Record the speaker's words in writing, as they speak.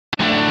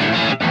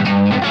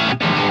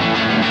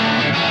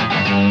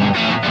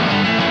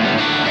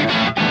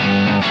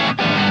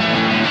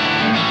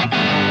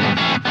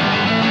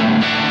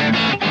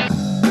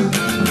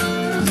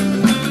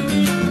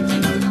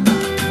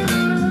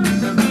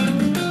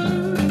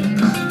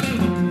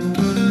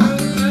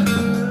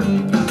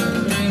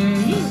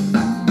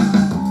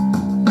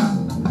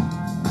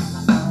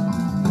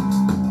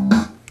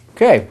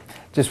Okay,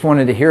 just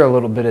wanted to hear a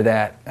little bit of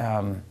that.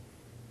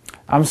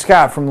 I'm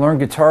Scott from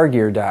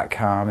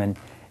LearnGuitarGear.com,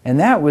 and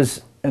that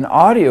was an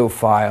audio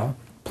file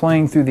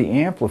playing through the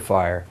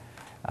amplifier.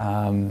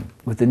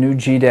 With the new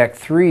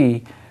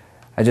G-DEC3,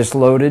 I just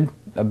loaded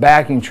a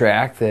backing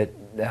track that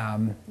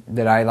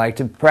I like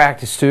to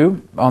practice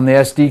to on the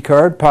SD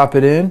card, pop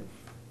it in,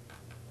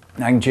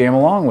 and I can jam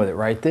along with it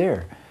right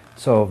there.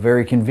 So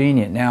very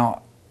convenient.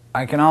 Now,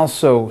 I can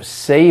also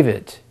save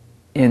it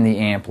in the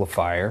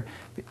amplifier.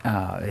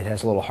 It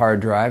has a little hard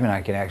drive, and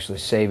I can actually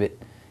save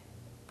it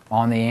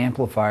on the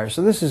amplifier.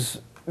 So this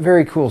is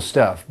very cool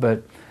stuff.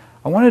 But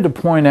I wanted to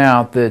point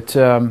out that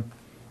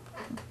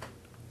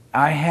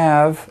I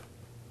have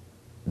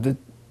the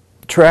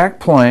track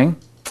playing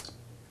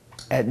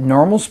at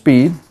normal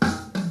speed,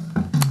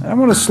 and I'm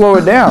going to slow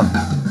it down.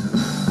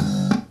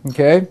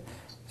 Okay,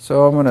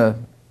 so I'm going to.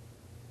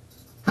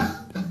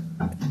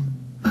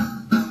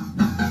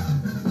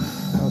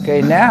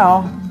 Okay,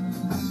 now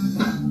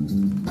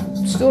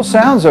still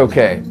sounds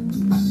okay.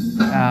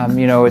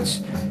 You know, it's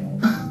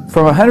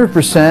from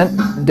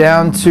 100%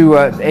 down to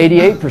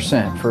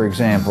 88%, for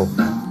example.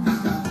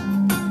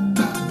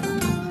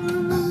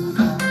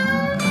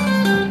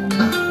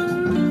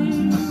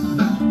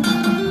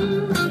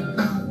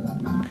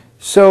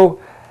 So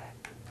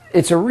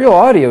it's a real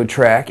audio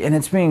track, and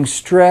it's being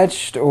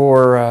stretched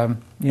or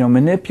you know,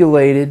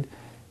 manipulated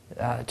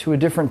to a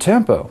different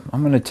tempo.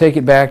 I'm going to take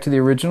it back to the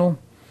original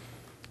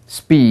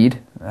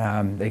speed.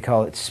 They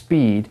call it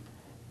speed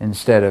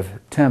instead of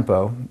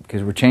tempo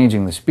because we're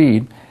changing the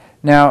speed.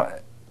 Now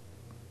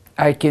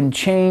I can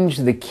change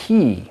the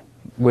key,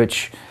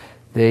 which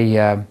they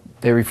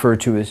refer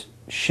to as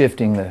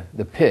shifting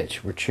the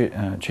pitch. We're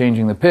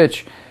changing the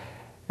pitch.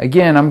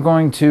 Again, I'm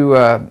going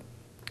to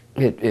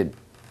it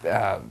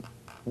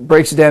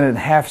breaks it down in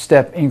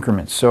half-step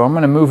increments. So I'm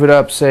going to move it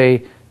up,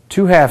 say,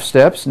 2 half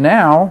steps.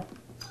 Now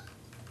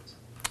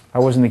I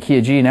was in the key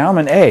of G. Now I'm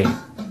in A.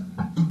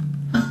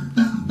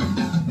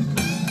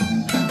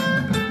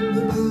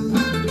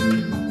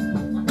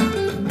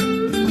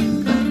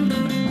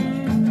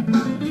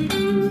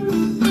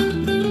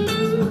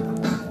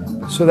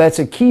 So that's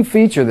a key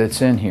feature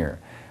that's in here.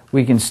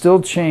 We can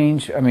still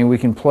change, I mean, we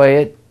can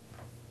play it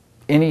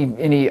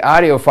any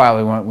audio file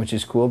we want, which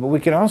is cool, but we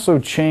can also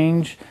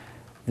change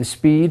the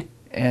speed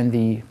and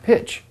the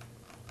pitch.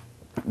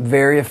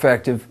 Very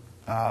effective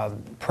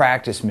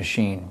practice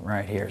machine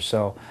right here.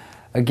 So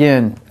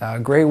again,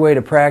 great way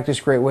to practice,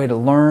 great way to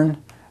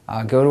learn.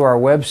 Go to our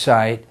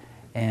website,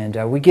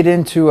 and we get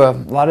into a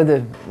lot of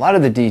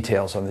the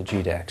details on the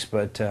G-DECs,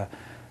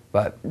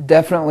 but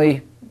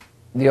definitely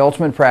the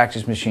ultimate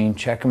practice machine.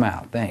 Check them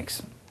out.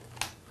 Thanks.